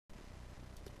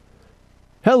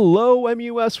Hello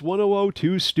MUS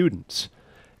 1002 students.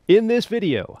 In this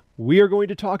video, we are going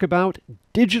to talk about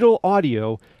digital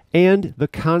audio and the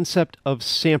concept of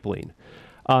sampling.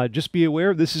 Just be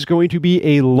aware this is going to be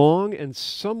a long and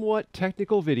somewhat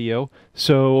technical video,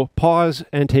 so pause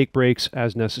and take breaks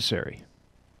as necessary.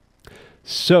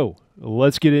 So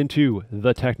let's get into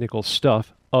the technical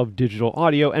stuff of digital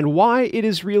audio and why it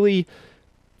is really,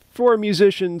 for a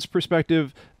musician's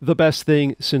perspective, the best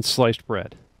thing since sliced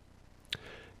bread.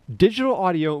 Digital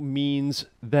audio means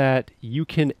that you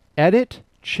can edit,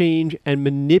 change, and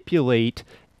manipulate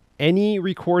any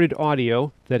recorded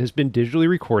audio that has been digitally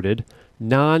recorded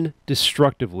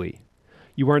non-destructively.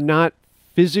 You are not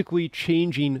physically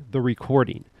changing the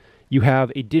recording. You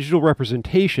have a digital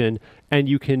representation and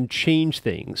you can change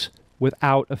things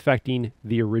without affecting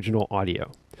the original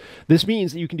audio. This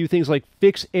means that you can do things like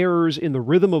fix errors in the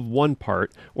rhythm of one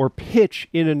part or pitch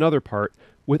in another part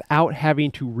without having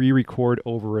to re-record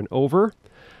over and over.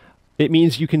 It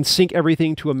means you can sync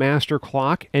everything to a master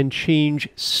clock and change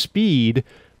speed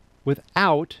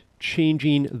without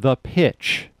changing the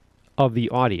pitch of the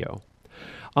audio.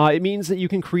 It means that you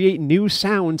can create new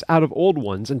sounds out of old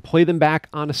ones and play them back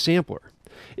on a sampler.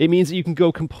 It means that you can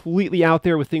go completely out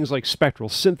there with things like spectral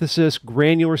synthesis,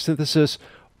 granular synthesis,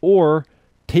 or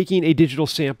taking a digital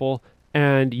sample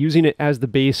and using it as the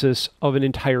basis of an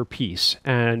entire piece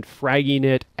and fragging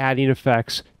it, adding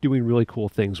effects, doing really cool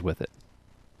things with it.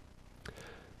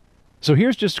 So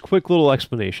here's just a quick little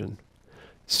explanation.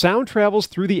 Sound travels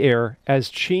through the air as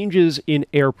changes in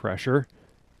air pressure,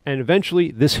 and eventually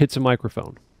this hits a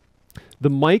microphone. The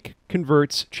mic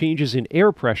converts changes in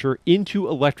air pressure into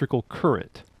electrical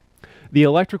current. The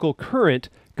electrical current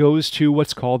goes to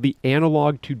what's called the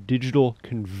analog to digital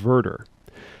converter,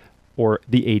 or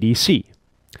the ADC.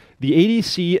 The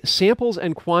ADC samples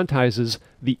and quantizes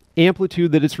the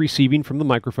amplitude that it's receiving from the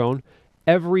microphone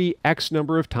every X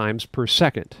number of times per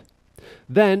second.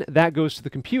 Then that goes to the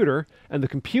computer, and the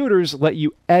computers let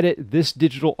you edit this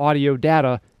digital audio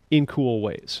data in cool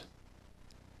ways.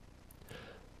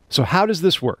 So how does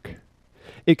this work?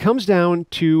 It comes down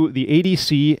to the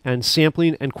ADC and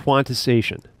sampling and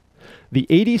quantization. The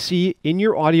ADC in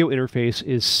your audio interface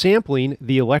is sampling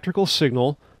the electrical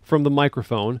signal from the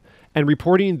microphone and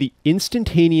reporting the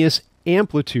instantaneous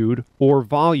amplitude or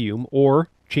volume or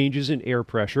changes in air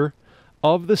pressure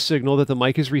of the signal that the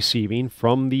mic is receiving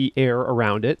from the air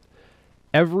around it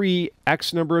every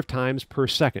X number of times per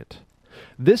second.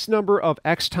 This number of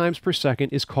X times per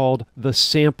second is called the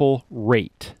sample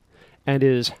rate and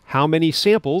is how many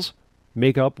samples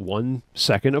make up 1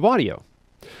 second of audio.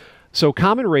 So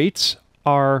common rates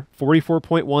are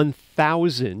 44.1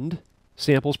 thousand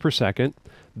samples per second.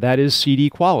 That is CD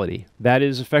quality. That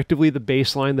is effectively the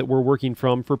baseline that we're working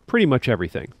from for pretty much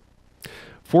everything.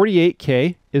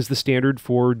 48K is the standard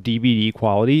for DVD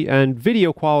quality and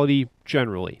video quality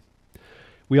generally.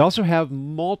 We also have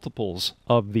multiples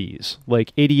of these,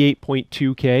 like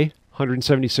 88.2K,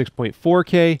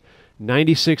 176.4K,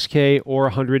 96K,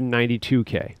 or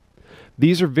 192K.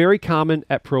 These are very common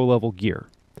at pro-level gear.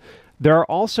 There are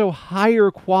also higher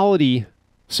quality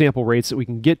sample rates that we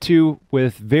can get to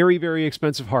with very, very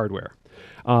expensive hardware.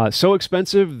 So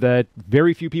expensive that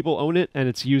very few people own it, and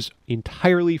it's used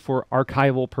entirely for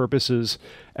archival purposes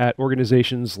at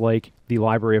organizations like the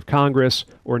Library of Congress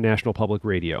or National Public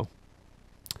Radio.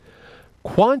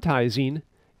 Quantizing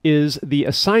is the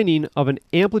assigning of an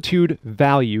amplitude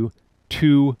value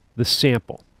to the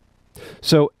sample.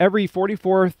 So every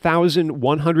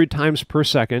 44,100 times per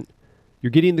second, you're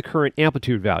getting the current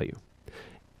amplitude value.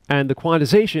 And the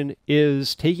quantization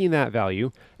is taking that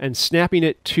value and snapping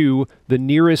it to the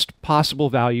nearest possible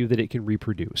value that it can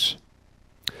reproduce.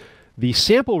 The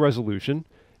sample resolution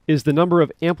is the number of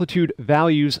amplitude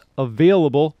values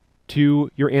available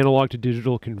to your analog to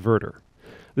digital converter.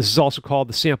 This is also called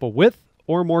the sample width,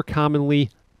 or more commonly,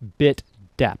 bit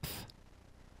depth.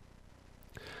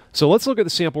 So let's look at the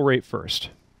sample rate first.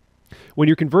 When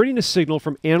you're converting a signal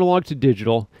from analog to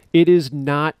digital, it is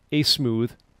not a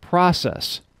smooth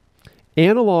process.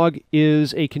 Analog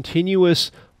is a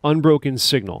continuous, unbroken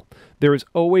signal. There is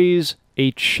always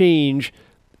a change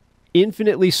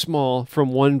infinitely small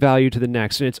from one value to the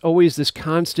next, and it's always this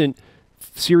constant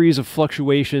series of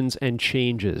fluctuations and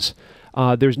changes.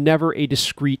 There's never a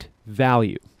discrete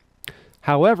value.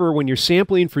 However, when you're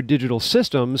sampling for digital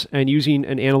systems and using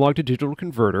an analog to digital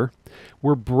converter,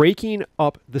 we're breaking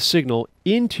up the signal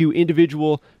into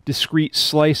individual discrete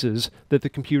slices that the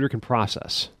computer can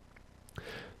process.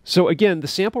 So again, the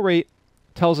sample rate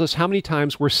tells us how many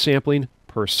times we're sampling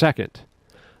per second.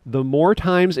 The more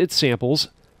times it samples,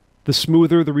 the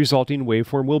smoother the resulting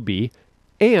waveform will be,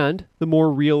 and the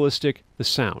more realistic the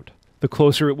sound, the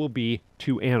closer it will be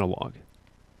to analog.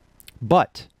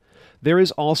 But there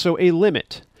is also a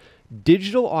limit.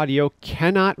 Digital audio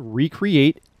cannot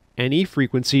recreate any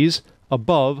frequencies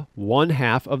above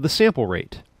 1/2 of the sample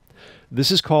rate.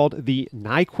 This is called the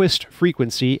Nyquist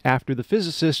frequency after the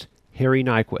physicist Harry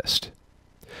Nyquist.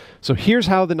 So here's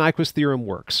how the Nyquist theorem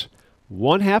works.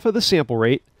 1/2 of the sample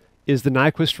rate is the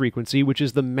Nyquist frequency, which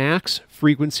is the max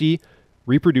frequency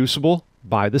reproducible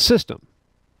by the system.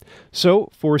 So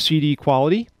for CD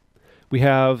quality, we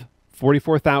have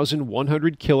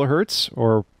 44,100 kilohertz,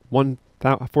 or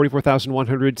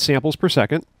 44,100 samples per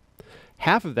second.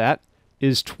 Half of that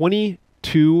is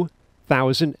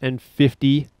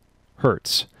 22,050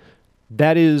 hertz.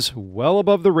 That is well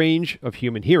above the range of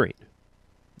human hearing,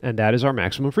 and that is our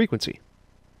maximum frequency.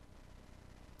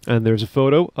 And there's a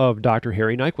photo of Dr.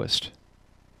 Harry Nyquist.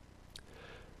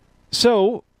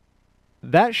 So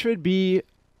that should be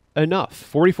enough.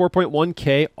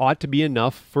 44.1K ought to be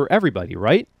enough for everybody,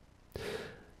 right?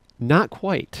 Not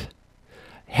quite.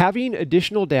 Having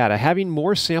additional data, having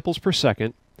more samples per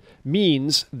second,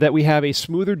 means that we have a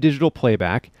smoother digital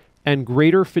playback and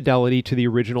greater fidelity to the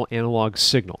original analog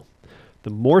signal. The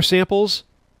more samples,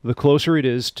 the closer it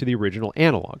is to the original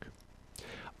analog.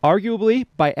 Arguably,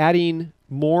 by adding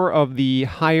more of the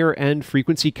higher end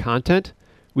frequency content,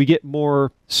 we get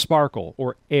more sparkle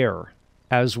or air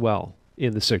as well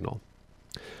in the signal.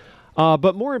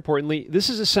 But more importantly, this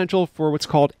is essential for what's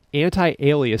called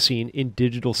anti-aliasing in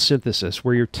digital synthesis,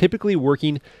 where you're typically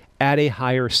working at a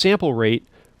higher sample rate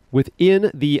within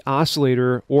the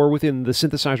oscillator or within the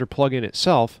synthesizer plugin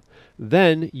itself.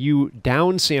 Then you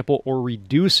downsample or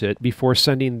reduce it before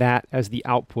sending that as the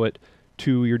output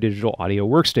to your digital audio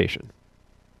workstation.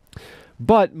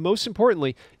 But most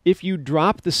importantly, if you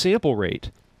drop the sample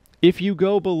rate, if you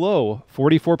go below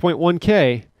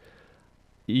 44.1K,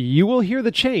 you will hear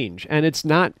the change, and it's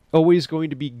not always going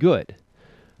to be good.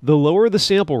 The lower the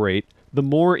sample rate, the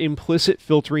more implicit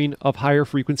filtering of higher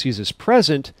frequencies is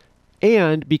present,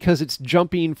 and because it's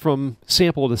jumping from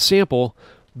sample to sample,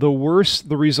 the worse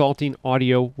the resulting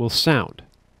audio will sound.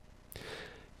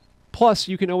 Plus,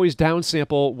 you can always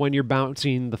downsample when you're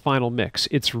bouncing the final mix.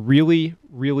 It's really,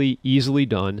 really easily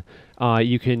done.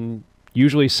 You can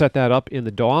usually set that up in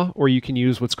the DAW, or you can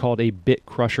use what's called a Bit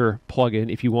Crusher plugin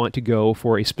if you want to go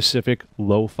for a specific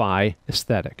lo-fi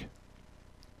aesthetic.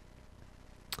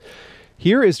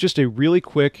 Here is just a really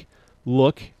quick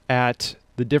look at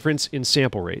the difference in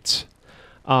sample rates.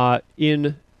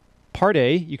 In Part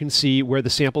A, you can see where the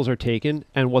samples are taken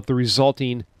and what the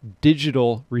resulting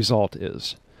digital result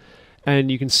is.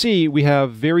 And you can see we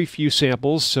have very few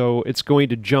samples, so it's going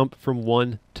to jump from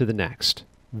one to the next.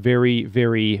 Very,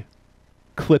 very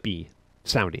clippy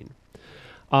sounding.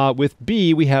 With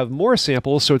B, we have more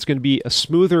samples, so it's going to be a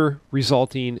smoother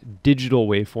resulting digital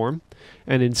waveform.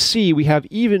 And in C, we have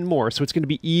even more, so it's going to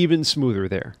be even smoother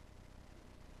there.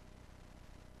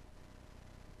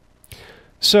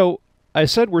 So I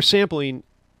said we're sampling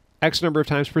X number of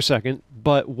times per second,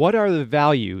 but what are the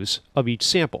values of each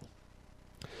sample?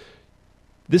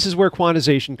 This is where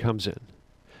quantization comes in.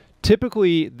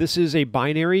 Typically, this is a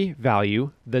binary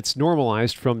value that's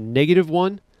normalized from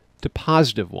 -1 to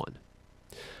 +1.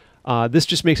 This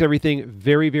just makes everything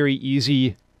very, very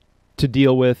easy to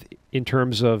deal with in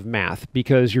terms of math,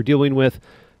 because you're dealing with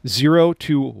 0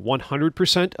 to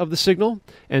 100% of the signal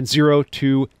and 0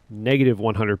 to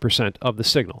 -100% of the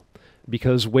signal,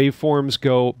 because waveforms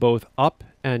go both up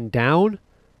and down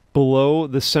below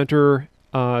the center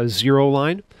 0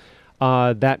 line.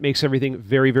 That makes everything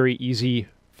very, very easy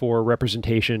for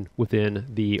representation within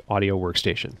the audio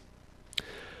workstation.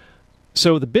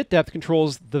 So the bit depth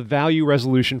controls the value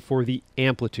resolution for the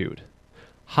amplitude.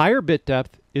 Higher bit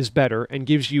depth is better and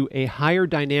gives you a higher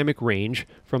dynamic range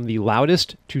from the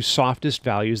loudest to softest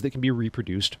values that can be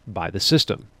reproduced by the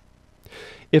system.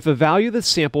 If a value that's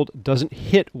sampled doesn't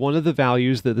hit one of the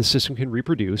values that the system can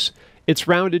reproduce, it's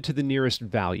rounded to the nearest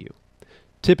value.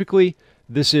 Typically,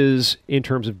 this is in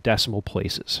terms of decimal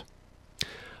places.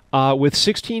 With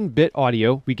 16-bit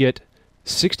audio, we get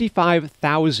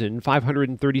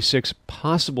 65,536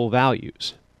 possible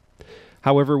values.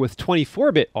 However, with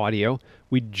 24-bit audio,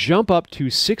 we jump up to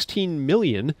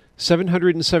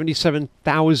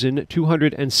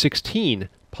 16,777,216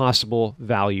 possible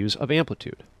values of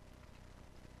amplitude.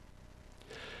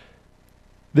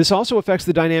 This also affects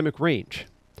the dynamic range.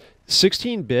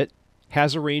 16-bit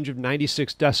has a range of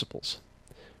 96 decibels,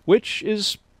 which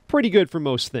is pretty good for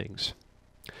most things.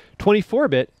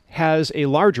 24-bit has a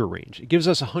larger range. It gives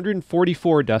us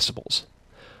 144 decibels.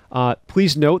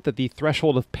 Please note that the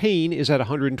threshold of pain is at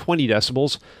 120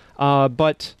 decibels,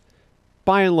 but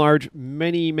by and large,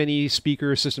 many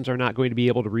speaker systems are not going to be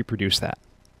able to reproduce that.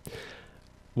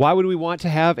 Why would we want to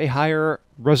have a higher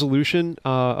resolution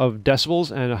of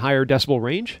decibels and a higher decibel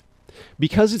range?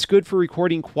 Because it's good for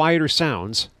recording quieter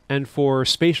sounds and for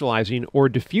spatializing or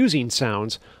diffusing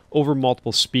sounds over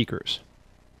multiple speakers.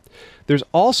 There's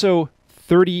also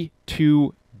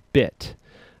 32-bit.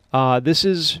 This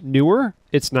is newer.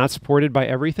 It's not supported by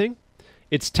everything.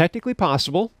 It's technically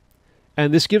possible,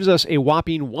 and this gives us a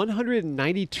whopping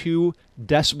 192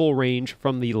 decibel range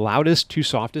from the loudest to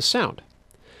softest sound.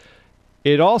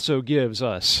 It also gives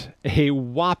us a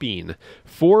whopping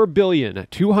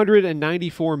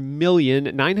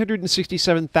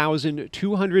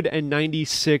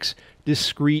 4,294,967,296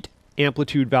 discrete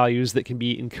amplitude values that can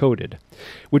be encoded,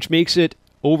 which makes it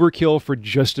overkill for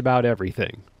just about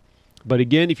everything. But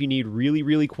again, if you need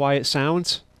really quiet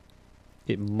sounds,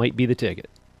 it might be the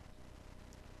ticket.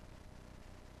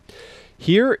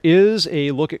 Here is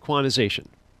a look at quantization.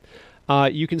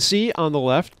 You can see on the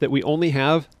left that we only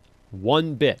have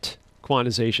 1-bit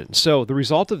quantization. So the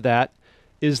result of that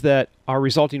is that our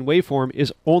resulting waveform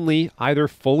is only either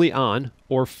fully on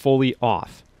or fully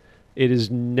off. It is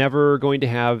never going to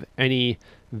have any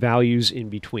values in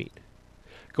between.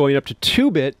 Going up to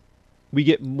 2-bit, we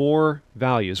get more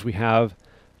values. We have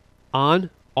on,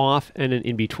 off, and an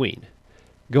in-between.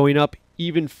 Going up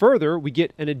even further, we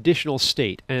get an additional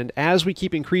state. And as we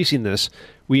keep increasing this,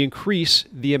 we increase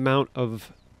the amount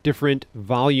of different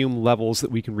volume levels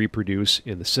that we can reproduce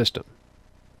in the system.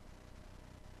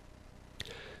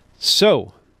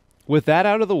 So, with that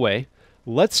out of the way,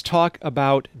 let's talk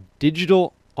about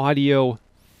digital audio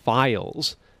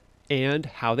files and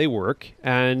how they work,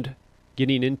 and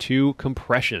getting into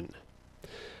compression.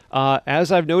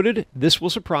 As I've noted, this will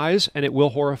surprise and it will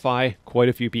horrify quite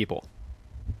a few people.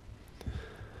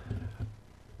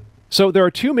 So there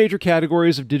are two major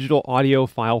categories of digital audio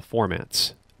file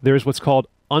formats. There's what's called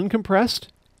uncompressed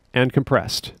and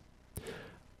compressed.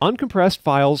 Uncompressed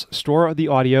files store the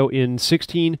audio in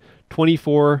 16,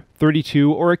 24,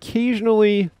 32, or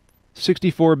occasionally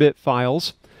 64-bit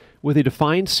files with a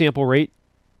defined sample rate,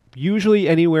 usually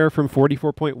anywhere from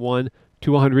 44.1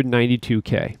 to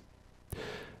 192K.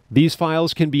 These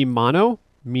files can be mono,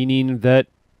 meaning that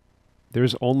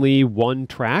there's only one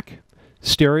track,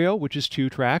 stereo, which is 2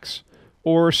 tracks,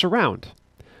 or surround.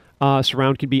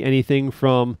 Surround can be anything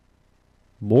from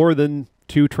more than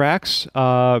 2 tracks.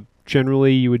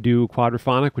 Generally, you would do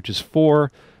quadraphonic, which is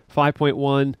 4,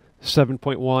 5.1,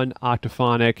 7.1,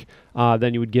 octophonic.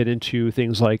 Then you would get into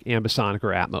things like ambisonic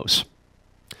or Atmos.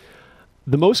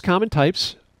 The most common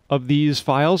types of these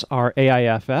files are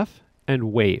AIFF and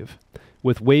WAV,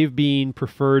 with WAV being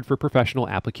preferred for professional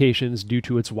applications due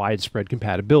to its widespread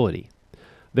compatibility.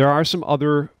 There are some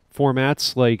other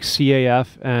formats like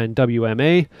CAF and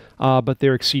WMA, but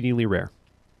they're exceedingly rare.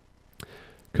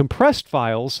 Compressed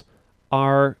files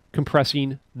are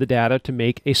compressing the data to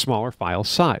make a smaller file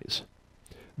size.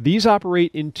 These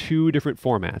operate in 2 different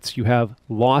formats. You have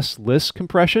lossless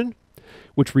compression,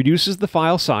 which reduces the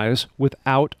file size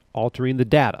without altering the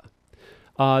data.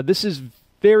 This is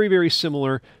very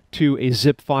similar to a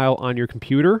zip file on your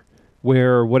computer,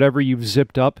 where whatever you've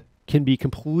zipped up can be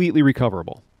completely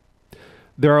recoverable.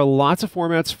 There are lots of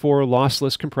formats for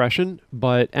lossless compression,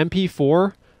 but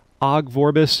MP4, Ogg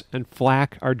Vorbis, and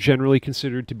FLAC are generally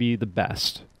considered to be the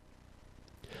best.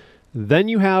 Then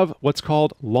you have what's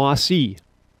called lossy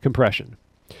compression.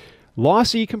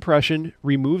 Lossy compression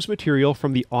removes material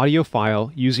from the audio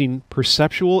file using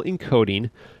perceptual encoding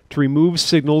to remove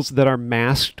signals that are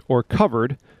masked or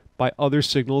covered by other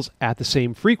signals at the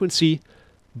same frequency,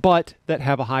 but that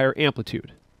have a higher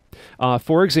amplitude.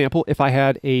 For example, if I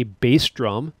had a bass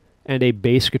drum and a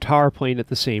bass guitar playing at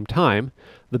the same time,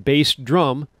 the bass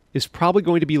drum is probably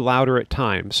going to be louder at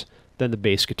times than the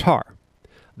bass guitar.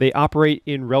 They operate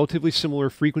in relatively similar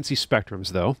frequency spectrums,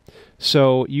 though,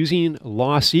 so using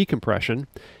lossy compression,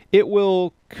 it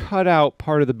will cut out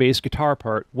part of the bass guitar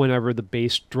part whenever the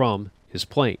bass drum is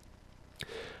playing.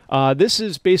 This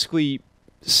is basically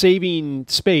saving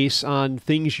space on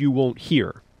things you won't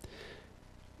hear.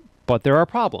 But there are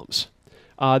problems.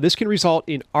 This can result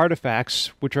in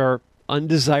artifacts which are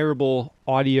undesirable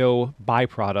audio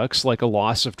byproducts, like a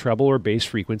loss of treble or bass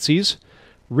frequencies,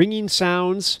 ringing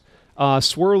sounds,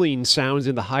 swirling sounds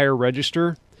in the higher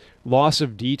register, loss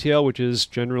of detail, which is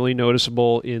generally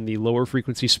noticeable in the lower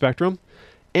frequency spectrum,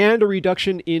 and a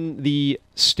reduction in the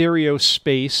stereo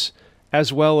space,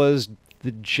 as well as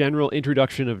the general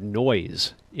introduction of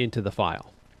noise into the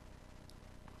file.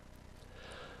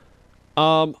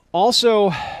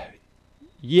 Also,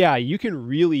 yeah, you can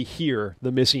really hear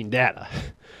the missing data.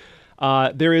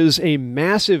 There is a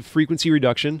massive frequency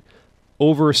reduction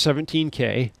over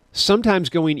 17K, sometimes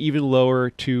going even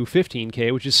lower to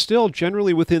 15K, which is still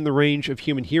generally within the range of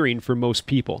human hearing for most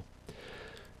people.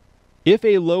 If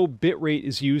a low bit rate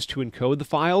is used to encode the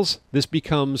files, this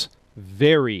becomes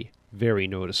very, very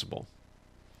noticeable.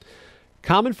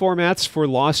 Common formats for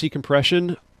lossy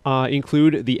compression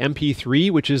include the MP3,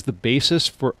 which is the basis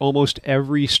for almost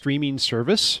every streaming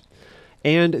service,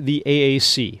 and the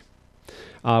AAC,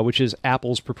 which is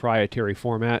Apple's proprietary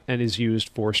format and is used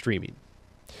for streaming.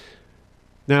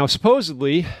 Now,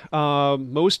 supposedly,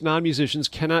 most non-musicians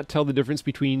cannot tell the difference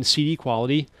between CD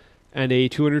quality and a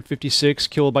 256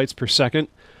 kilobytes per second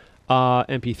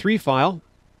MP3 file,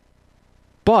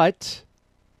 but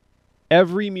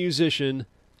every musician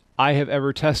I have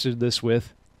ever tested this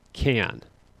with can.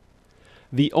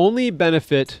 The only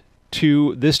benefit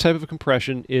to this type of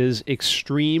compression is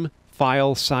extreme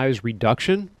file size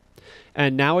reduction,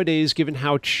 and nowadays, given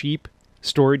how cheap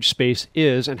storage space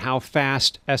is and how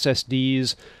fast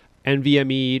SSDs,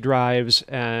 NVMe drives,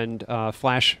 and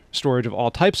flash storage of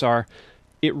all types are,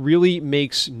 it really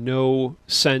makes no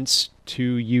sense to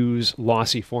use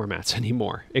lossy formats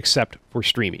anymore, except for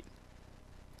streaming.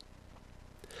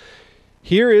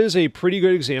 Here is a pretty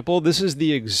good example. This is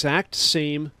the exact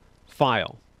same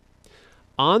file.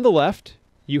 On the left,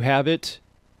 you have it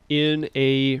in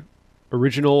a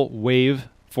original WAV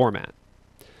format.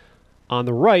 On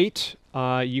the right,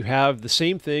 you have the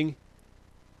same thing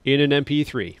in an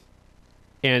MP3,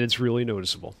 and it's really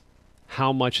noticeable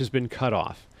how much has been cut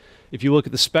off. If you look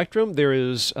at the spectrum, there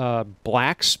is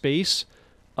black space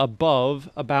above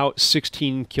about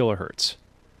 16 kilohertz.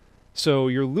 So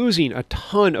you're losing a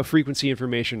ton of frequency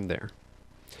information there.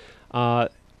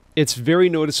 It's very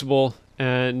noticeable,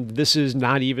 and this is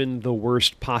not even the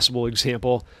worst possible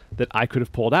example that I could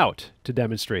have pulled out to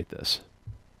demonstrate this.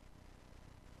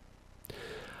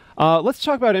 Let's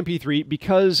talk about MP3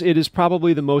 because it is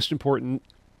probably the most important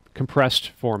compressed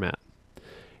format.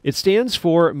 It stands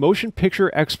for Motion Picture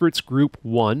Experts Group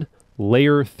 1,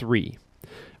 Layer 3.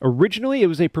 Originally, it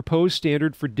was a proposed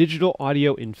standard for digital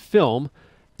audio in film,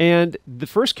 and the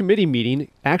first committee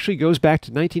meeting actually goes back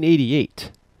to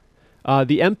 1988.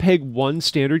 The MPEG-1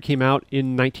 standard came out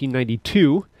in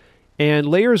 1992, and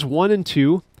layers 1 and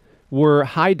 2 were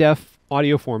high-def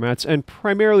audio formats and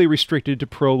primarily restricted to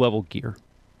pro-level gear.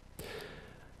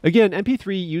 Again,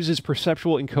 MP3 uses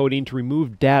perceptual encoding to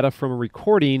remove data from a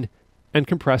recording and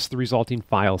compress the resulting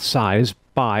file size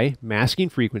by masking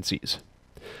frequencies.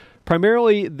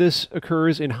 Primarily, this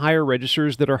occurs in higher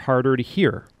registers that are harder to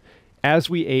hear. As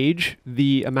we age,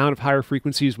 the amount of higher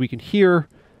frequencies we can hear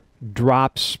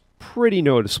drops pretty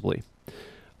noticeably.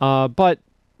 But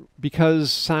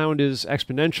because sound is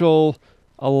exponential,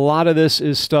 a lot of this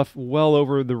is stuff well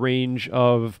over the range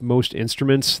of most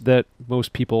instruments that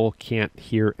most people can't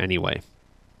hear anyway.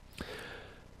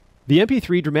 The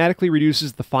MP3 dramatically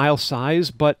reduces the file size,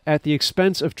 but at the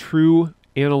expense of true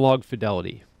analog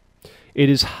fidelity. It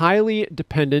is highly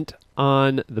dependent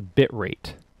on the bit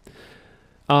rate.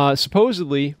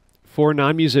 Supposedly, for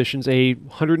non-musicians, a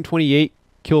 128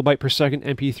 kilobyte per second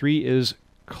MP3 is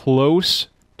close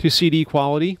to CD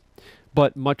quality,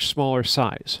 but much smaller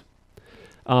size.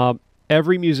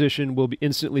 Every musician will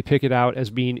instantly pick it out as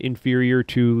being inferior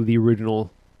to the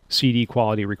original CD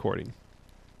quality recording.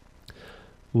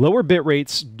 Lower bit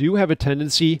rates do have a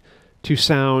tendency to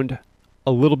sound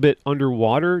a little bit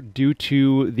underwater due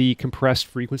to the compressed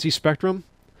frequency spectrum,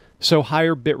 so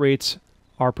higher bit rates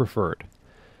are preferred.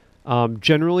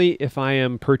 Generally, if I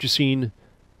am purchasing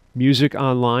music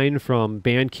online from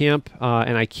Bandcamp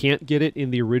and I can't get it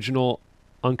in the original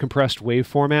uncompressed WAV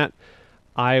format,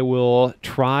 I will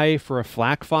try for a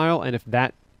FLAC file, and if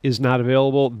that is not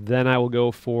available, then I will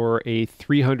go for a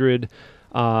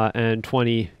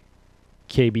 320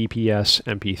 kbps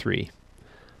MP3.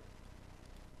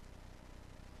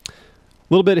 A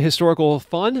little bit of historical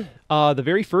fun. The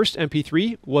very first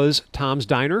MP3 was Tom's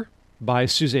Diner by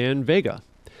Suzanne Vega.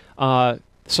 The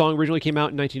song originally came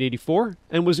out in 1984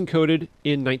 and was encoded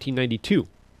in 1992.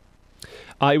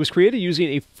 It was created using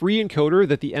a free encoder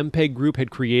that the MPEG group had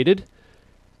created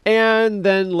and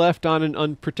then left on an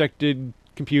unprotected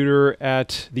computer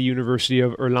at the University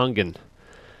of Erlangen.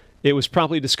 It was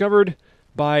promptly discovered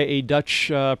by a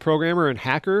Dutch programmer and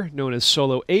hacker known as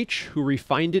Solo H, who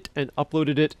refined it and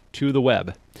uploaded it to the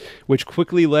web, which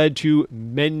quickly led to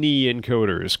many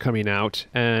encoders coming out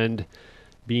and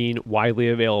being widely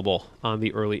available on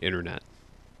the early internet.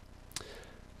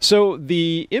 So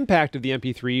the impact of the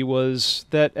MP3 was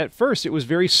that at first it was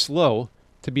very slow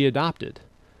to be adopted.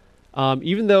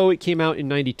 Even though it came out in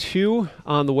 92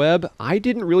 on the web, I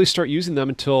didn't really start using them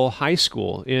until high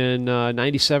school in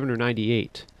 97 or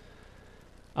 98.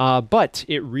 But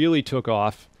it really took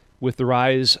off with the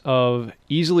rise of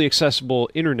easily accessible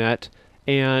internet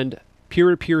and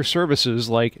peer-to-peer services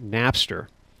like Napster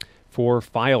for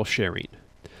file sharing.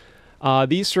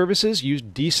 These services use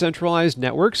decentralized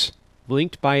networks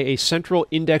linked by a central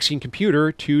indexing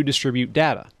computer to distribute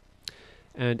data.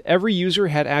 And every user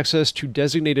had access to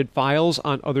designated files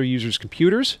on other users'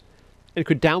 computers and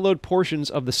could download portions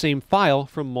of the same file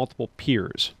from multiple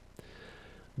peers.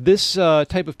 This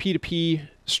type of P2P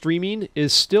streaming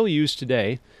is still used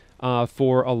today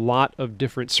for a lot of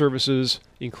different services,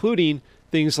 including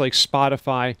things like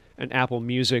Spotify and Apple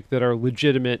Music that are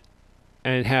legitimate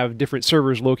and have different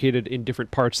servers located in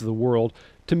different parts of the world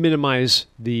to minimize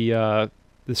the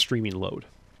streaming load.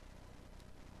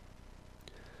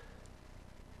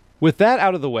 With that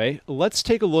out of the way, let's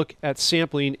take a look at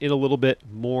sampling in a little bit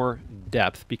more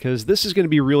depth, because this is going to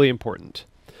be really important.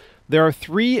 There are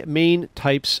three main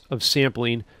types of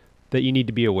sampling that you need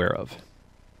to be aware of.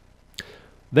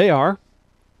 They are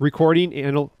recording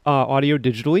audio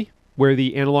digitally, where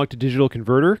the analog to digital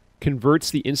converter converts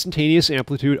the instantaneous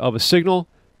amplitude of a signal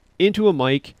into a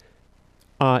mic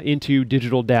into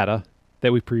digital data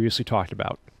that we previously talked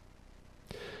about.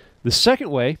 The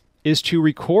second way is to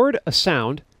record a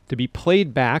sound to be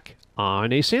played back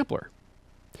on a sampler.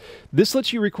 This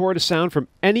lets you record a sound from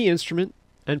any instrument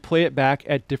and play it back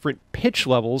at different pitch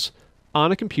levels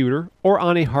on a computer or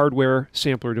on a hardware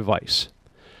sampler device.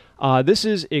 This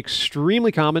is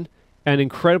extremely common and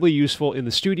incredibly useful in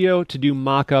the studio to do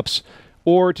mock-ups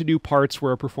or to do parts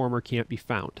where a performer can't be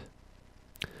found.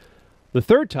 The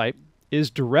third type is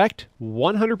direct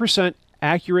 100%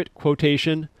 accurate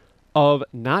quotation of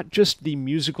not just the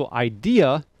musical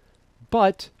idea,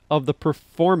 but of the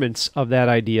performance of that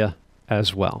idea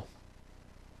as well.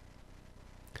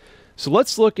 So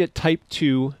let's look at type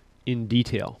 2 in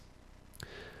detail.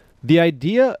 The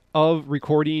idea of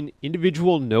recording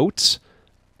individual notes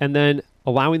and then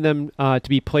allowing them to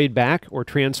be played back or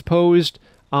transposed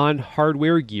on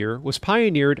hardware gear was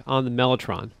pioneered on the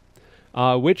Mellotron,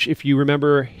 which, if you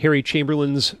remember Harry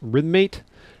Chamberlain's Rhythmate,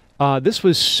 this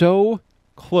was so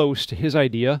close to his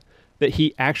idea that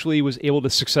he actually was able to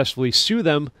successfully sue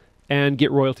them and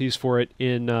get royalties for it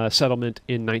in settlement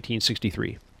in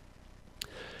 1963.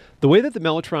 The way that the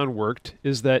Mellotron worked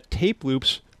is that tape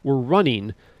loops were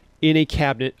running in a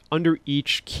cabinet under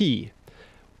each key.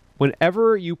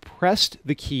 Whenever you pressed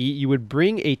the key, you would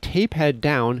bring a tape head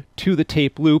down to the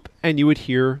tape loop and you would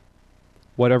hear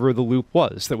whatever the loop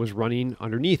was that was running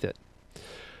underneath it.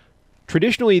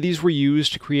 Traditionally, these were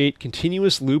used to create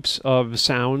continuous loops of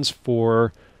sounds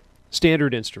for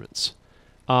standard instruments.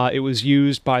 It was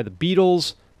used by the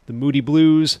Beatles, the Moody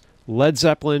Blues, Led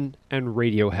Zeppelin, and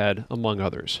Radiohead, among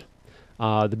others.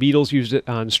 The Beatles used it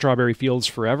on Strawberry Fields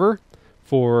Forever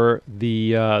for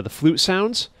the flute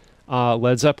sounds.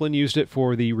 Led Zeppelin used it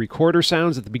for the recorder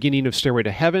sounds at the beginning of Stairway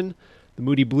to Heaven. The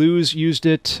Moody Blues used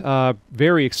it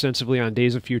very extensively on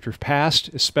Days of Future Past,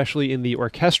 especially in the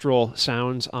orchestral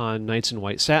sounds on Nights in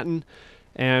White Satin.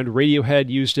 And Radiohead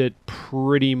used it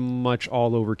pretty much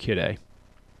all over Kid A.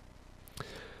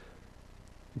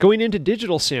 Going into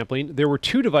digital sampling, there were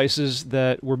two devices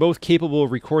that were both capable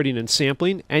of recording and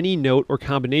sampling any note or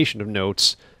combination of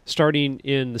notes starting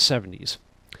in the 70s.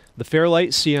 The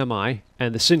Fairlight CMI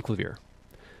and the Synclavier.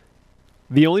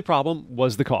 The only problem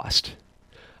was the cost.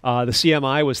 The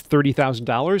CMI was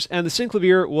 $30,000 and the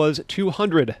Synclavier was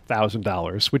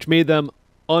 $200,000, which made them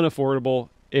unaffordable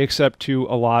except to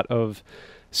a lot of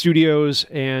studios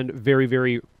and very,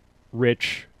 very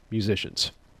rich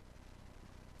musicians.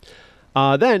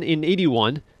 Then in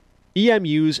 '81,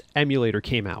 EMU's emulator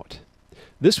came out.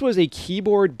 This was a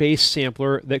keyboard-based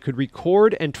sampler that could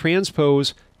record and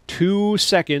transpose 2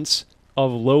 seconds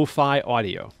of lo-fi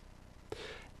audio.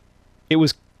 It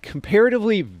was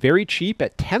comparatively very cheap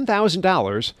at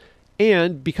 $10,000,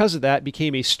 and because of that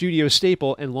became a studio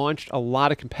staple and launched a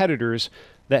lot of competitors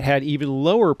that had even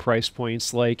lower price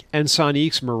points like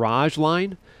Ensoniq's Mirage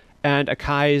line and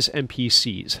Akai's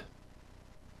MPCs.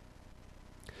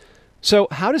 So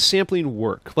how does sampling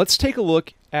work? Let's take a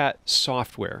look at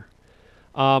software.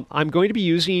 I'm going to be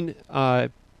using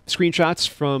screenshots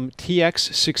from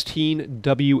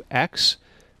TX16WX,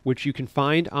 which you can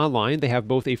find online. They have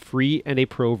both a free and a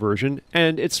pro version,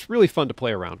 and it's really fun to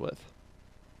play around with.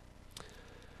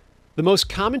 The most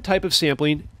common type of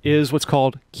sampling is what's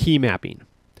called key mapping.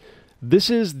 This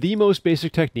is the most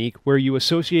basic technique where you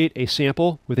associate a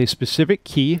sample with a specific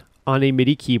key on a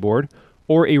MIDI keyboard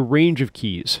or a range of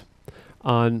keys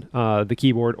on the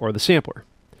keyboard or the sampler.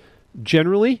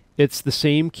 Generally, it's the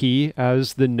same key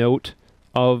as the note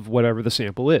of whatever the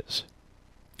sample is.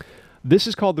 This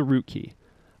is called the root key.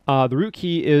 The root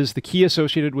key is the key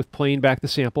associated with playing back the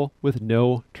sample with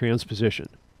no transposition.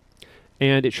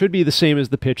 And it should be the same as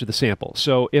the pitch of the sample.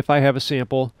 So if I have a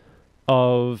sample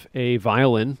of a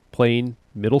violin playing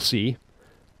middle C,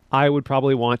 I would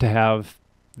probably want to have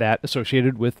that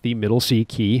associated with the middle C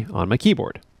key on my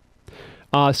keyboard.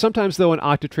 Sometimes, though, an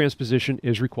octave transposition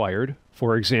is required.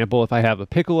 For example, if I have a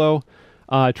piccolo,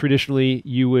 traditionally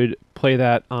you would play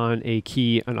that on a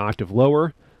key an octave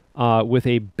lower. With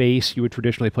a bass, you would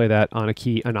traditionally play that on a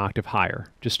key an octave higher,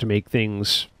 just to make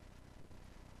things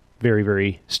very,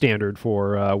 very standard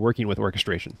for working with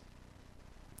orchestration.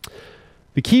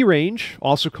 The key range,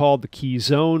 also called the key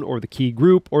zone or the key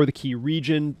group or the key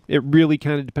region, it really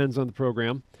kind of depends on the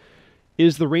program,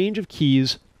 is the range of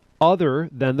keys other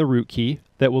than the root key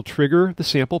that will trigger the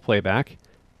sample playback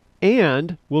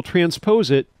and will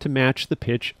transpose it to match the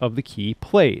pitch of the key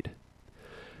played.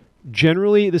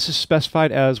 Generally, this is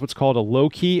specified as what's called a low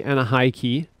key and a high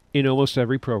key in almost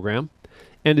every program,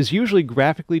 and is usually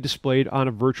graphically displayed on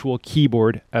a virtual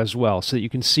keyboard as well, so that you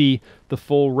can see the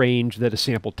full range that a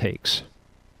sample takes.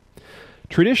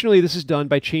 Traditionally, this is done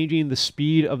by changing the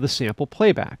speed of the sample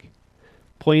playback.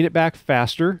 Playing it back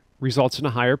faster results in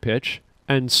a higher pitch,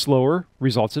 and slower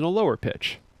results in a lower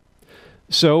pitch.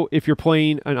 So if you're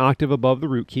playing an octave above the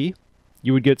root key,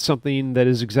 you would get something that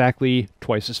is exactly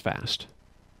twice as fast.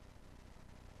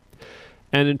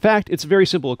 And in fact, it's a very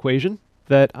simple equation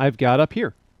that I've got up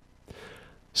here.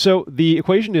 So the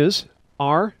equation is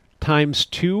R times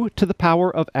 2 to the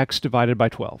power of x divided by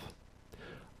 12.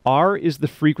 R is the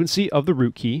frequency of the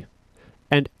root key,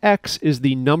 and x is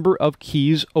the number of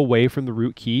keys away from the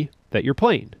root key that you're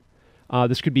playing.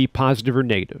 This could be positive or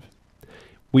negative.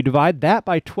 We divide that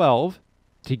by 12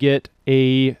 to get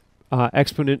a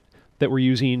exponent that we're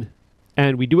using,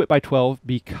 and we do it by 12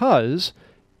 because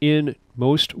in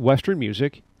most Western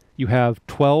music, you have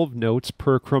 12 notes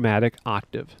per chromatic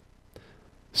octave.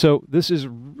 So this is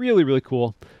really, really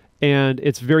cool, and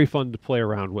it's very fun to play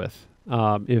around with.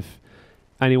 If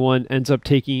anyone ends up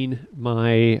taking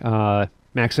my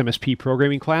Max MSP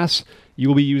programming class, you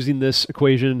will be using this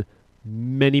equation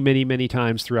many, many, many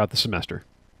times throughout the semester.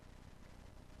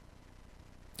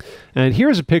 And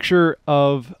here's a picture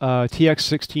of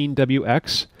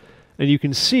TX16WX, and you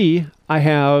can see I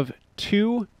have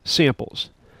 2 samples,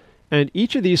 and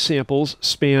each of these samples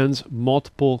spans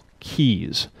multiple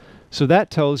keys. So that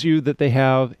tells you that they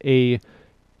have a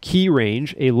key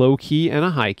range, a low key and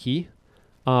a high key.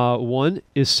 One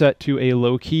is set to a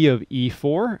low key of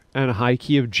E4 and a high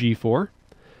key of G4,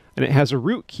 and it has a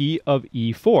root key of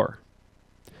E4.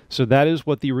 So that is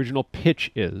what the original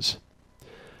pitch is.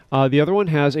 The other one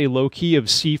has a low key of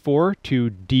C4 to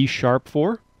D sharp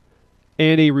 4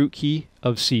 and a root key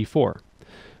of C4.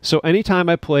 So anytime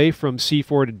I play from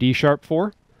C4 to D sharp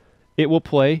 4, it will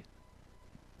play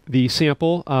the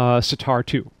sample sitar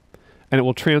 2, and it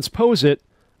will transpose it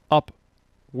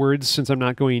upwards since I'm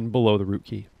not going below the root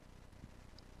key.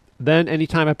 Then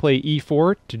anytime I play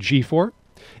E4 to G4,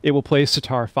 it will play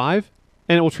sitar 5,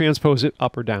 and it will transpose it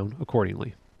up or down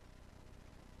accordingly.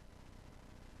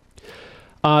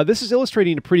 This is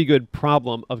illustrating a pretty good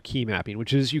problem of key mapping,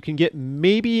 which is you can get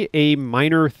maybe a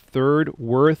minor third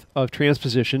worth of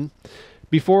transposition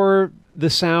before the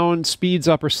sound speeds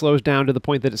up or slows down to the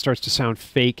point that it starts to sound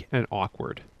fake and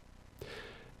awkward.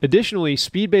 Additionally,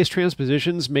 speed-based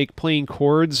transpositions make playing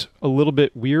chords a little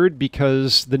bit weird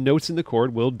because the notes in the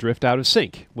chord will drift out of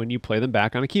sync when you play them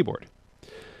back on a keyboard.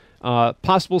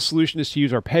 Possible solution is to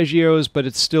use arpeggios, but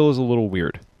it still is a little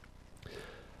weird.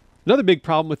 Another big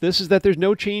problem with this is that there's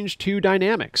no change to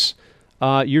dynamics.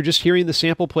 You're just hearing the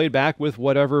sample played back with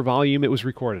whatever volume it was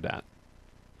recorded at.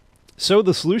 So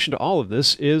the solution to all of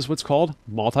this is what's called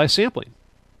multi-sampling.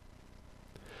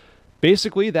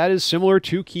 Basically, that is similar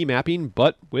to key mapping,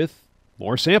 but with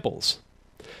more samples.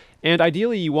 And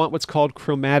ideally, you want what's called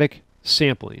chromatic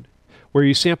sampling, where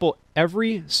you sample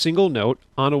every single note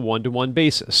on a one-to-one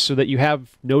basis so that you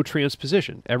have no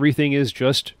transposition. Everything is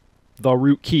just the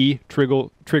root key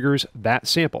triggers that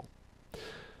sample.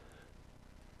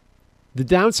 The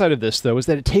downside of this, though, is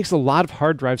that it takes a lot of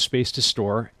hard drive space to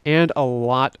store and a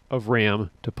lot of RAM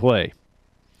to play.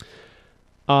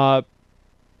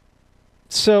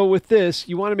 So with this,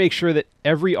 you want to make sure that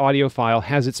every audio file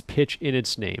has its pitch in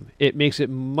its name. It makes it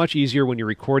much easier when you're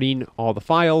recording all the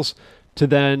files to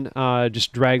then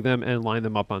just drag them and line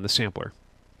them up on the sampler.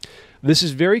 This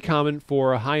is very common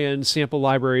for high-end sample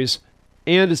libraries,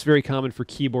 and it's very common for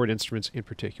keyboard instruments in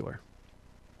particular.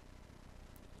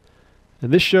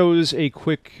 And this shows a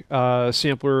quick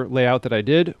sampler layout that I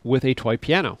did with a toy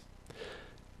piano.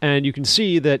 And you can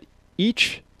see that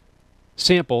each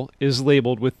sample is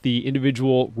labeled with the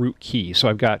individual root key. So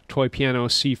I've got toy piano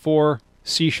C4,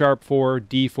 C sharp 4,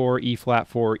 D4, E flat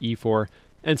 4, E4,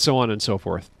 and so on and so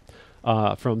forth,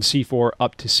 from C4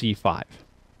 up to C5.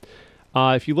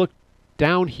 If you look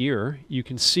down here, you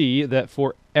can see that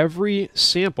for every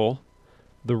sample,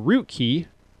 the root key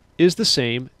is the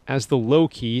same as the low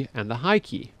key and the high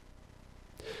key.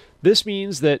 This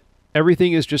means that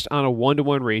everything is just on a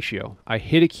 1-to-1 ratio. I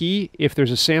hit a key, if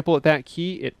there's a sample at that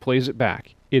key, it plays it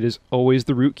back. It is always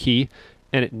the root key,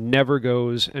 and it never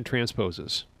goes and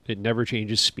transposes. It never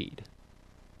changes speed.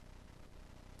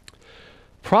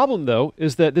 Problem, though,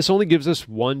 is that this only gives us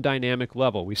one dynamic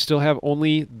level. We still have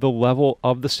only the level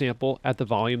of the sample at the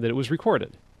volume that it was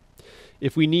recorded.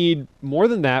 If we need more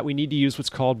than that, we need to use what's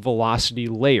called velocity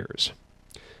layers.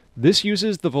 This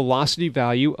uses the velocity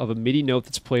value of a MIDI note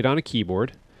that's played on a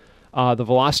keyboard. The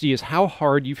velocity is how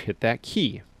hard you've hit that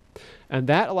key. And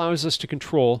that allows us to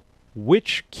control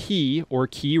which key or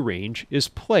key range is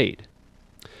played.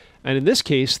 And in this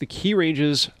case, the key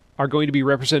ranges are going to be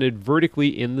represented vertically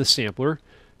in the sampler,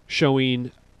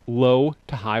 showing low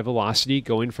to high velocity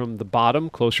going from the bottom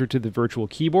closer to the virtual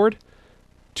keyboard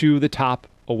to the top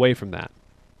away from that.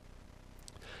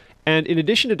 And in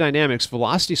addition to dynamics,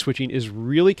 velocity switching is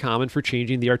really common for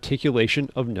changing the articulation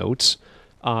of notes,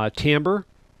 timbre,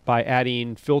 by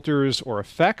adding filters or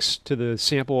effects to the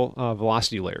sample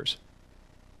velocity layers.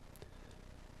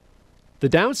 The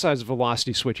downside of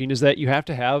velocity switching is that you have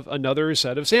to have another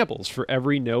set of samples for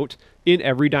every note in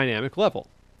every dynamic level.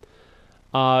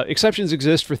 Exceptions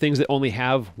exist for things that only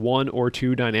have 1 or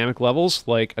 2 dynamic levels,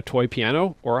 like a toy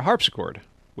piano or a harpsichord,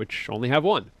 which only have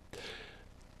 1.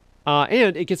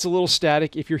 And it gets a little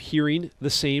static if you're hearing the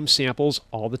same samples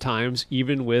all the times,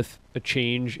 even with a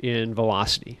change in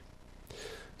velocity.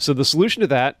 So the solution to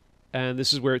that, and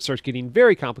this is where it starts getting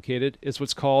very complicated, is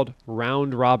what's called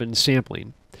round-robin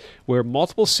sampling, where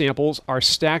multiple samples are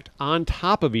stacked on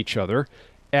top of each other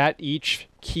at each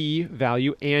key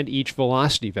value and each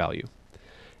velocity value,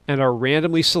 and are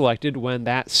randomly selected when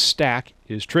that stack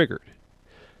is triggered.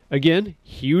 Again,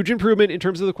 huge improvement in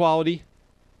terms of the quality,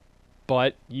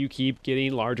 but you keep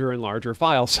getting larger and larger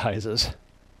file sizes.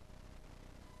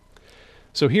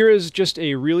 So here is just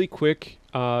a really quick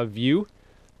view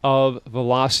of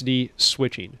velocity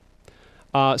switching.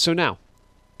 So now,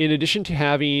 in addition to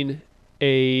having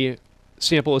a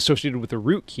sample associated with the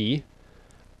root key,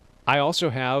 I also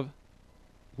have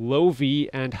low V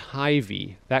and high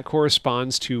V. That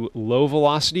corresponds to low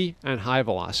velocity and high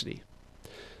velocity.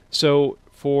 So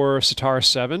for Sitar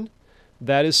 7,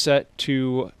 that is set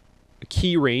to a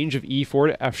key range of E4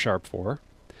 to F sharp 4,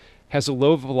 has a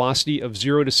low velocity of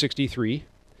 0 to 63.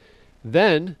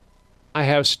 Then I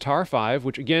have Sitar 5,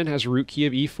 which again has a root key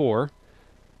of E4.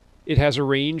 It has a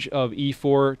range of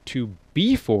E4 to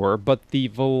B4, but the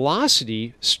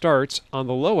velocity starts on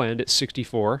the low end at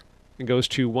 64 and goes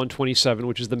to 127,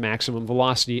 which is the maximum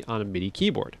velocity on a MIDI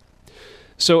keyboard.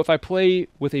 So if I play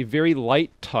with a very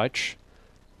light touch,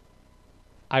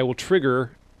 I will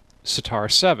trigger Sitar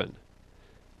 7.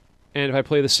 And if I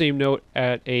play the same note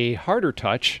at a harder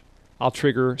touch, I'll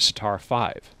trigger Sitar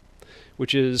 5.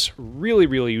 Which is really,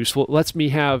 really useful. It lets me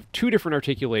have 2 different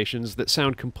articulations that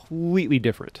sound completely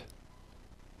different.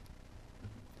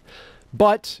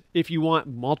 But if you want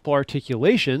multiple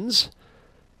articulations,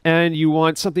 and you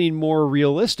want something more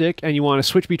realistic, and you want to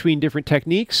switch between different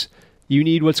techniques, you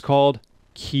need what's called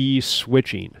key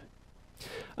switching.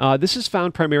 This is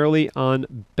found primarily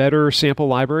on better sample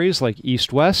libraries like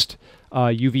East West,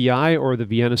 UVI, or the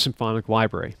Vienna Symphonic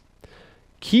Library.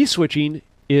 Key switching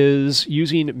is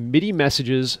using MIDI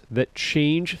messages that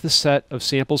change the set of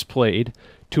samples played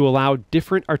to allow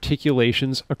different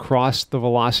articulations across the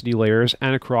velocity layers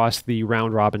and across the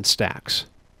round-robin stacks.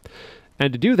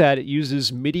 And to do that, it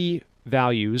uses MIDI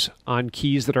values on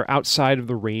keys that are outside of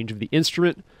the range of the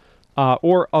instrument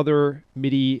or other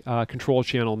MIDI control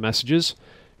channel messages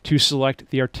to select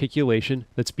the articulation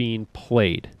that's being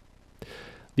played.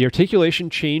 The articulation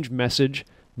change message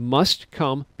must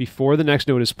come before the next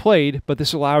note is played, but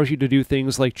this allows you to do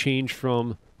things like change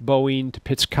from bowing to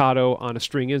pizzicato on a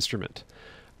string instrument,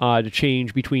 to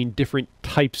change between different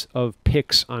types of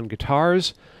picks on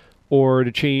guitars, or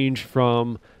to change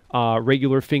from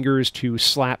regular fingers to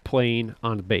slap playing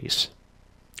on the bass.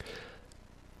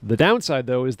 The downside,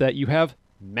 though, is that you have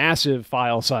massive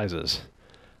file sizes.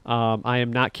 I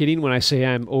am not kidding when I say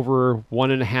I'm over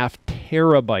 1.5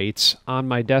 terabytes on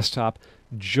my desktop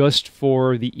just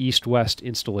for the East-West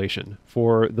installation,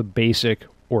 for the basic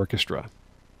orchestra.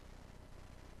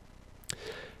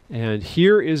 And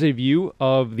here is a view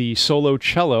of the solo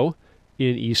cello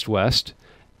in East West.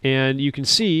 And you can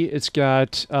see it's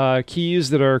got keys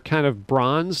that are kind of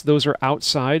bronze. Those are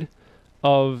outside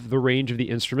of the range of the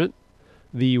instrument.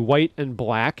 The white and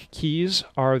black keys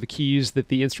are the keys that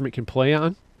the instrument can play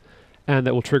on and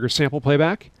that will trigger sample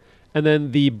playback. And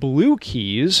then the blue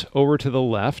keys over to the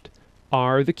left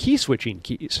are the key switching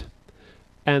keys.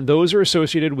 And those are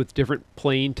associated with different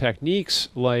playing techniques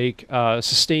like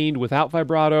sustained without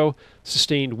vibrato,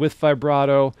 sustained with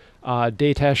vibrato,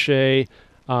 détaché,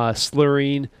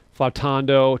 slurring,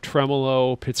 flautando,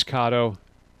 tremolo, pizzicato,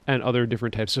 and other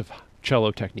different types of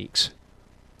cello techniques.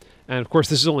 And of course,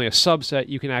 this is only a subset.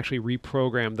 You can actually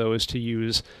reprogram those to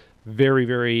use very,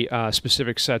 very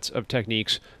specific sets of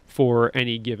techniques for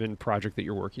any given project that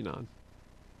you're working on.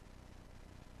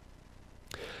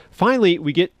 Finally,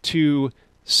 we get to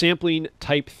sampling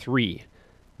type 3,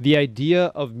 the idea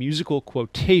of musical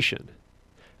quotation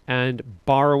and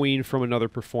borrowing from another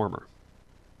performer.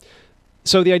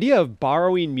 So the idea of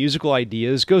borrowing musical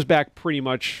ideas goes back pretty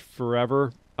much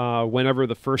forever. Whenever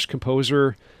the first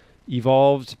composer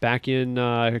evolved back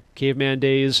in caveman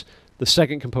days, the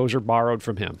second composer borrowed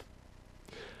from him.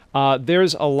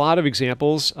 There's a lot of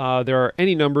examples. There are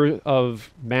any number of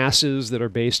masses that are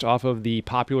based off of the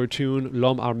popular tune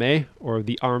L'Homme Armé, or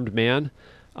The Armed Man.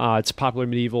 It's a popular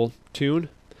medieval tune.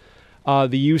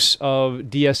 The use of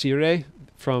Dies Irae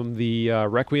from the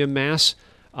Requiem Mass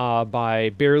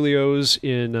by Berlioz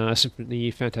in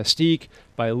Symphonie Fantastique,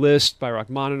 by Liszt, by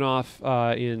Rachmaninoff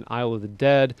in Isle of the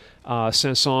Dead,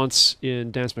 Saint-Saëns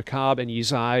in Danse Macabre, and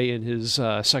Ysaÿe in his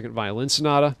second violin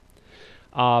sonata.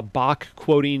 Bach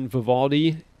quoting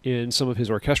Vivaldi in some of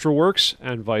his orchestral works,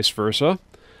 and vice versa.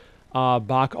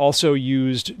 Bach also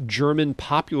used German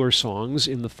popular songs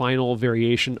in the final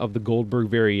variation of the Goldberg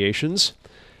Variations.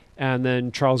 And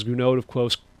then Charles Gounod, of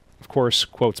course,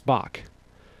 quotes Bach.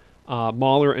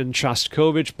 Mahler and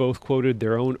Shostakovich both quoted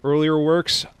their own earlier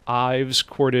works. Ives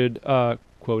quoted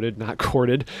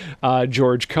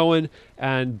George Cohen,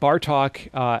 and Bartók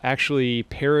actually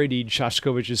parodied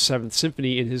Shostakovich's Seventh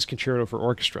Symphony in his Concerto for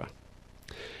Orchestra.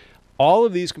 All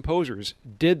of these composers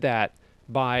did that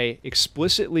by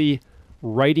explicitly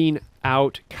writing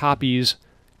out copies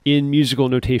in musical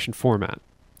notation format.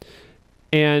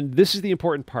 And this is the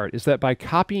important part, is that by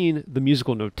copying the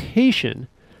musical notation,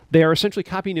 they are essentially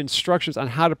copying instructions on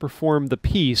how to perform the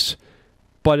piece,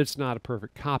 but it's not a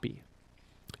perfect copy.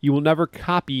 You will never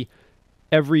copy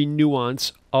every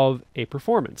nuance of a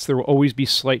performance. There will always be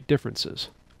slight differences.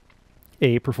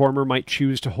 A performer might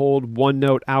choose to hold one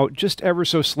note out just ever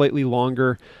so slightly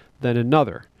longer than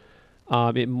another.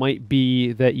 It might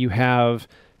be that you have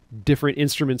different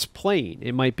instruments playing.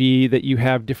 It might be that you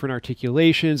have different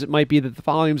articulations. It might be that the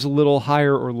volume's a little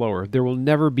higher or lower. There will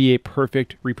never be a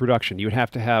perfect reproduction. You would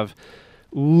have to have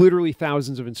literally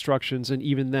thousands of instructions, and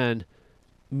even then,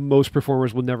 most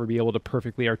performers will never be able to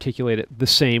perfectly articulate it the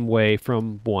same way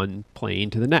from one playing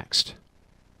to the next.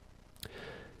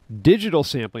 Digital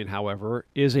sampling, however,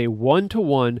 is a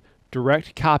one-to-one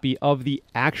direct copy of the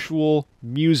actual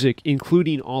music,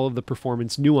 including all of the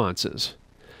performance nuances.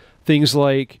 Things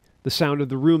like the sound of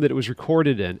the room that it was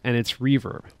recorded in and its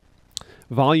reverb.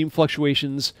 Volume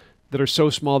fluctuations that are so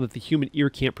small that the human ear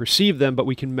can't perceive them, but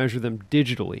we can measure them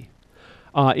digitally.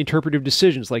 Interpretive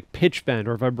decisions like pitch bend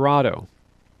or vibrato.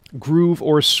 Groove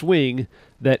or swing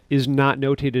that is not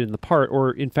notated in the part,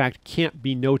 or in fact can't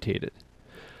be notated.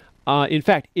 In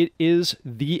fact, it is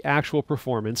the actual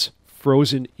performance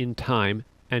frozen in time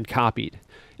and copied.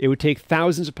 It would take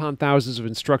thousands upon thousands of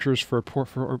instructors for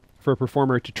a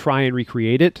performer to try and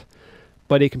recreate it,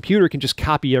 but a computer can just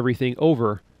copy everything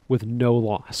over with no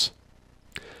loss.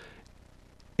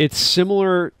 It's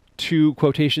similar to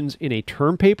quotations in a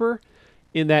term paper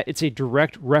in that it's a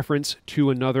direct reference to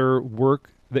another work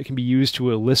that can be used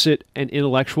to elicit an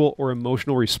intellectual or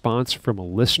emotional response from a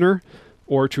listener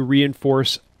or to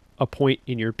reinforce a point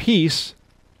in your piece,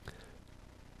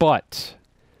 but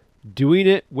doing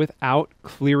it without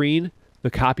clearing the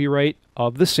copyright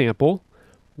of the sample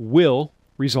will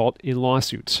result in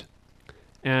lawsuits.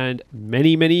 And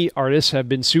many, many artists have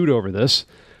been sued over this,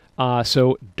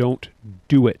 so don't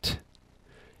do it.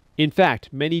 In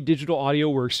fact, many digital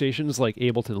audio workstations like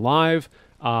Ableton Live,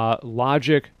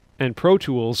 Logic, and Pro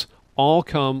Tools all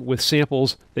come with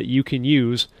samples that you can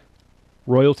use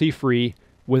royalty-free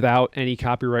without any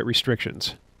copyright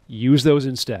restrictions. Use those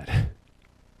instead.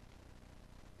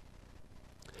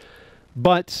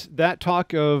 But that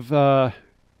talk of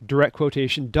direct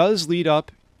quotation does lead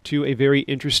up to a very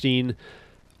interesting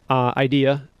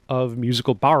idea of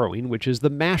musical borrowing, which is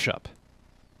the mashup.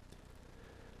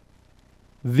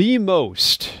 The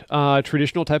most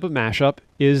traditional type of mashup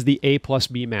is the A plus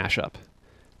B mashup,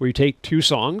 where you take two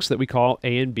songs that we call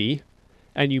A and B,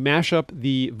 and you mash up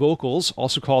the vocals,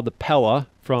 also called the pella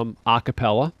from a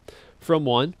cappella, from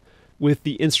one, with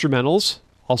the instrumentals,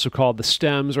 also called the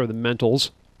stems or the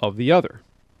mentals, of the other.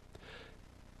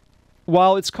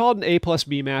 While it's called an A plus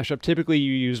B mashup, typically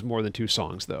you use more than two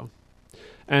songs, though.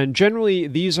 And generally,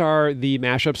 these are the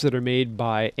mashups that are made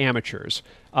by amateurs.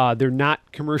 They're not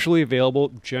commercially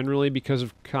available, generally because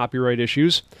of copyright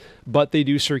issues, but they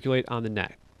do circulate on the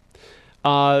net.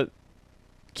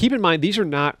 Keep in mind, these are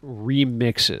not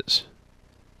remixes.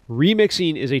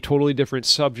 Remixing is a totally different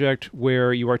subject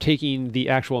where you are taking the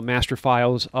actual master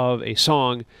files of a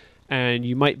song and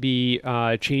you might be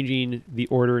changing the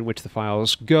order in which the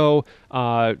files go,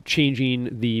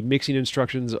 changing the mixing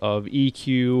instructions of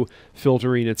EQ,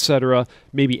 filtering, etc.,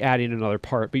 maybe adding another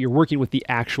part, but you're working with the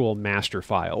actual master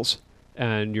files,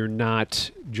 and you're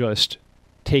not just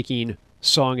taking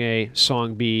song A,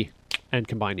 song B, and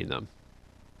combining them.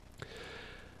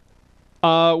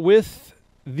 With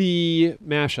the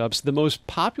mashups, the most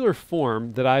popular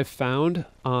form that I've found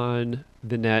on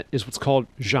the net is what's called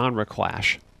genre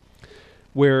clash,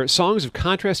 where songs of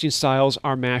contrasting styles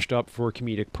are mashed up for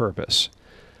comedic purpose.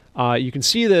 You can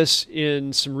see this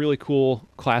in some really cool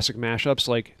classic mashups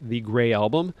like the Grey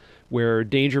Album, where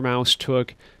Danger Mouse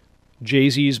took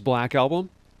Jay-Z's Black Album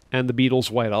and the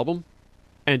Beatles' White Album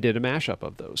and did a mashup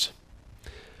of those.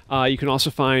 You can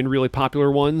also find really popular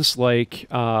ones like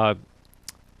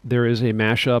there is a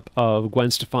mashup of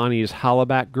Gwen Stefani's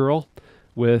Hollaback Girl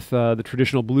with the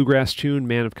traditional bluegrass tune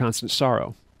Man of Constant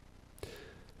Sorrow.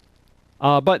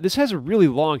 But this has a really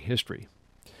long history.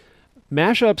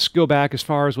 Mashups go back as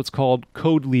far as what's called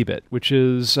Code Libet, which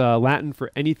is Latin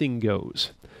for anything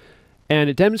goes. And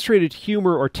it demonstrated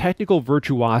humor or technical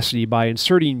virtuosity by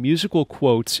inserting musical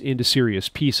quotes into serious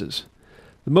pieces.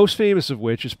 The most famous of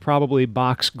which is probably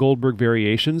Bach's Goldberg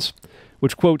Variations,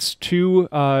 which quotes two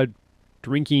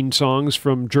drinking songs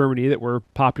from Germany that were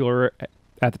popular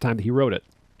at the time that he wrote it.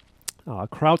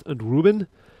 Kraut und Rüben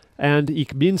and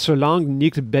Ich bin so lang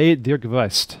nicht bei dir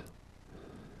gewesen.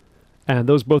 And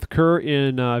those both occur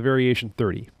in Variation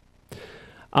 30.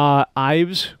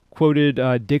 Ives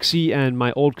quoted Dixie and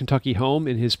My Old Kentucky Home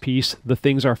in his piece, The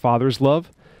Things Our Fathers Love.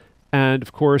 And,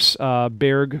 of course,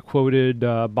 Berg quoted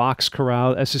Bach's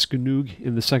Chorale Es ist genug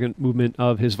in the second movement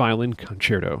of his violin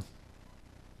concerto.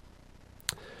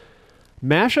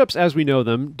 Mashups, as we know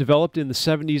them, developed in the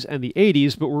 70s and the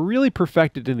 80s, but were really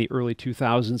perfected in the early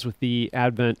 2000s with the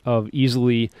advent of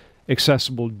easily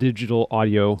accessible digital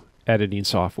audio editing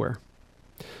software.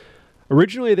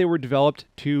 Originally, they were developed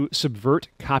to subvert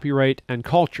copyright and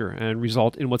culture and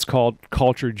result in what's called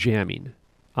culture jamming,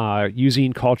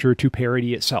 using culture to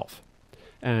parody itself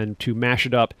and to mash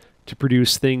it up to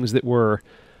produce things that were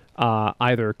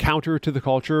either counter to the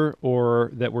culture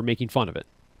or that were making fun of it.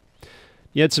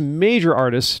 You had some major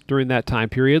artists during that time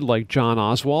period like John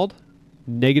Oswald,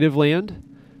 Negativland,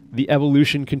 the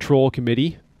Evolution Control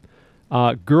Committee,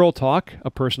 Girl Talk, a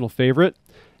personal favorite,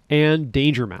 and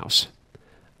Danger Mouse,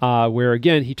 where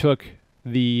again he took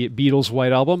the Beatles'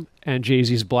 White Album and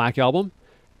Jay-Z's Black Album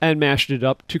and mashed it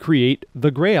up to create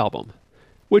the Grey Album,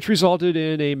 which resulted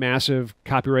in a massive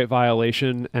copyright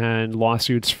violation and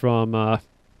lawsuits from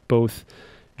both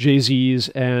Jay-Z's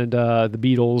and the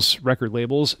Beatles record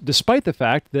labels, despite the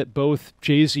fact that both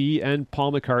Jay-Z and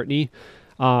Paul McCartney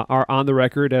are on the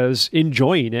record as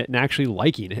enjoying it and actually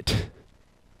liking it.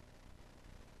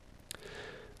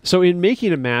 So in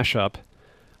making a mashup,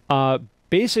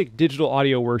 basic digital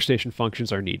audio workstation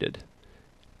functions are needed.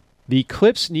 The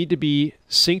clips need to be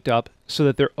synced up so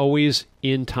that they're always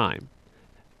in time.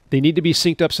 They need to be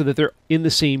synced up so that they're in the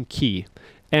same key.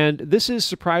 And this is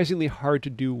surprisingly hard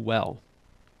to do well.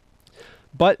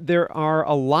 But there are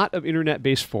a lot of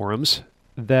internet-based forums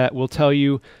that will tell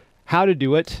you how to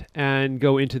do it and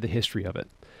go into the history of it.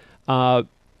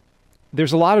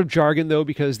 There's a lot of jargon, though,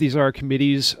 because these are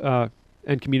committees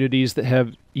and communities that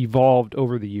have evolved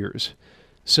over the years.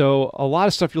 So a lot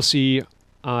of stuff you'll see,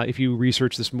 if you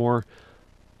research this more,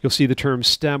 you'll see the term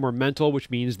stem or mental, which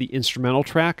means the instrumental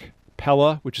track,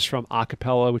 pella, which is from a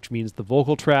cappella, which means the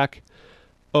vocal track,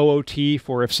 OOT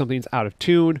for if something's out of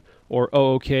tune, or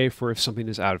OOK for if something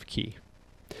is out of key.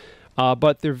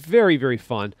 But they're very, very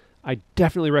fun. I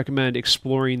definitely recommend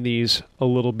exploring these a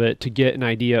little bit to get an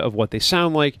idea of what they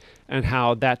sound like and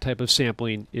how that type of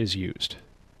sampling is used.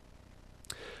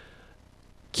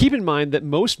 Keep in mind that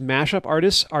most mashup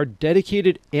artists are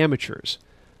dedicated amateurs.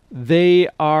 They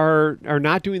are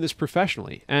not doing this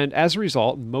professionally, and as a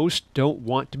result, most don't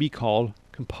want to be called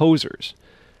composers.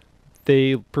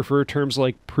 They prefer terms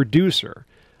like producer,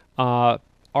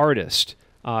 artist,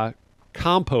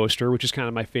 composter, which is kind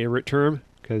of my favorite term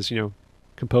because,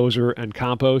 composer and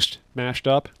compost mashed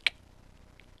up.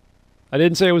 I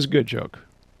didn't say it was a good joke.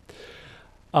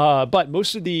 But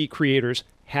most of the creators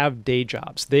have day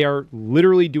jobs. They are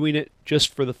literally doing it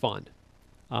just for the fun.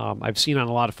 I've seen on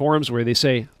a lot of forums where they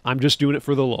say, I'm just doing it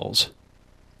for the lulz.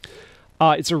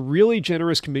 It's a really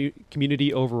generous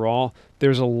community overall.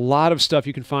 There's a lot of stuff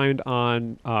you can find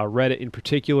on Reddit in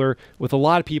particular, with a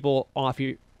lot of people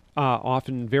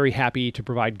often very happy to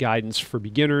provide guidance for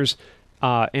beginners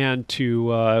and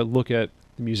to look at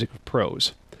the music of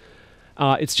pros.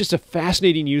 It's just a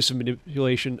fascinating use of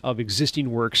manipulation of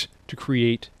existing works to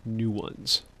create new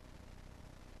ones.